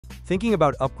Thinking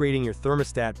about upgrading your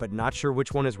thermostat but not sure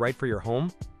which one is right for your home?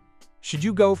 Should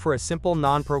you go for a simple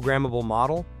non-programmable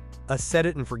model, a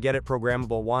set-it-and-forget-it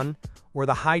programmable one, or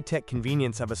the high-tech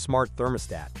convenience of a smart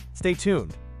thermostat? Stay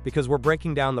tuned, because we're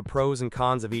breaking down the pros and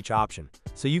cons of each option,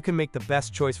 so you can make the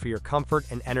best choice for your comfort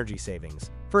and energy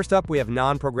savings. First up, we have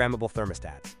non-programmable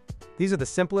thermostats. These are the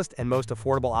simplest and most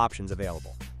affordable options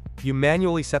available. You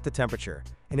manually set the temperature,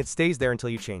 and it stays there until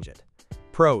you change it.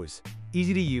 Pros: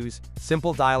 easy to use,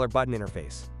 simple dial or button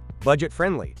interface.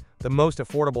 Budget-friendly, the most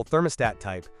affordable thermostat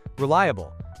type.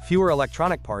 Reliable, fewer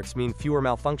electronic parts mean fewer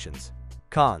malfunctions.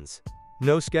 Cons: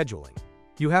 no scheduling.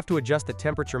 You have to adjust the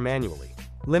temperature manually.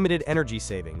 Limited energy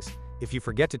savings. If you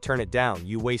forget to turn it down,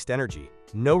 you waste energy.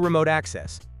 No remote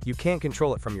access. You can't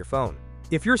control it from your phone.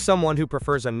 If you're someone who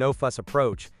prefers a no-fuss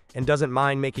approach and doesn't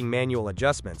mind making manual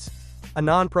adjustments, a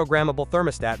non-programmable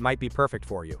thermostat might be perfect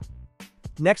for you.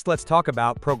 Next, let's talk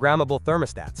about programmable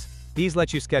thermostats. These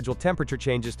let you schedule temperature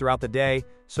changes throughout the day,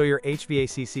 so your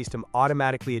HVAC system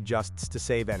automatically adjusts to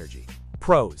save energy.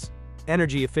 Pros: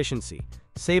 energy efficiency.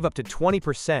 Save up to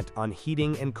 20% on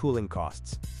heating and cooling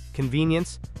costs.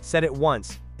 Convenience: set it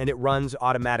once, and it runs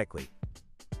automatically.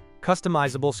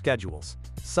 Customizable schedules.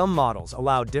 Some models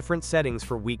allow different settings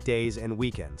for weekdays and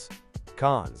weekends.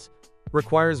 Cons: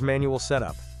 requires manual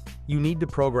setup. You need to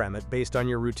program it based on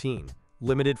your routine.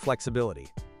 Limited flexibility.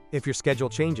 If your schedule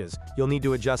changes, you'll need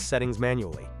to adjust settings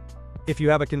manually. If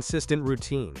you have a consistent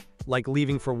routine, like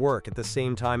leaving for work at the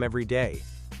same time every day,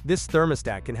 this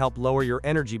thermostat can help lower your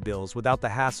energy bills without the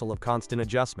hassle of constant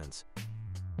adjustments.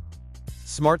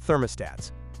 Smart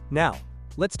thermostats. Now,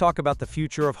 let's talk about the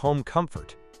future of home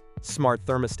comfort. Smart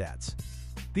thermostats.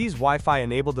 These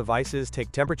Wi-Fi-enabled devices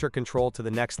take temperature control to the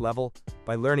next level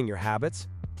by learning your habits,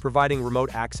 providing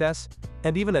remote access,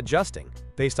 and even adjusting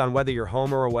based on whether you're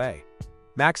home or away.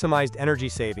 Maximized energy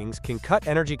savings can cut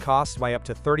energy costs by up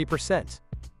to 30%.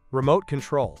 Remote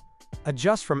control.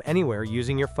 Adjust from anywhere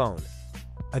using your phone.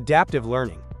 Adaptive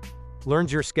learning.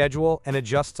 Learns your schedule and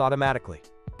adjusts automatically.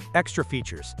 Extra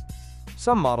features.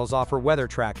 Some models offer weather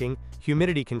tracking,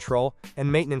 humidity control,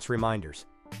 and maintenance reminders.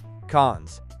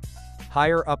 Cons: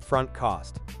 higher upfront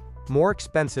cost. More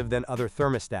expensive than other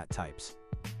thermostat types.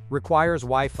 Requires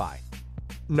Wi-Fi.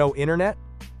 No internet.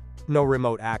 No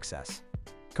remote access.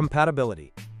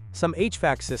 Compatibility. Some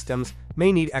HVAC systems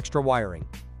may need extra wiring.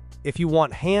 If you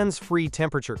want hands-free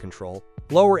temperature control,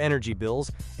 lower energy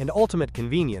bills, and ultimate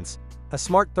convenience, a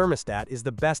smart thermostat is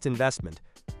the best investment.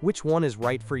 Which one is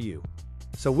right for you?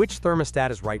 So which thermostat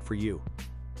is right for you?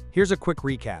 Here's a quick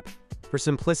recap. For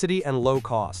simplicity and low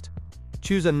cost,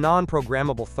 choose a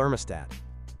non-programmable thermostat.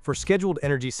 For scheduled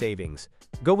energy savings,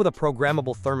 go with a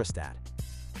programmable thermostat.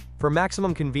 For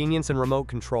maximum convenience and remote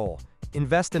control,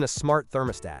 invest in a smart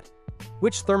thermostat.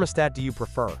 Which thermostat do you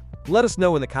prefer? Let us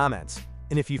know in the comments.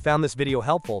 And if you found this video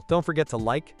helpful, don't forget to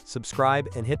like, subscribe,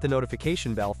 and hit the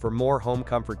notification bell for more home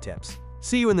comfort tips.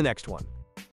 See you in the next one.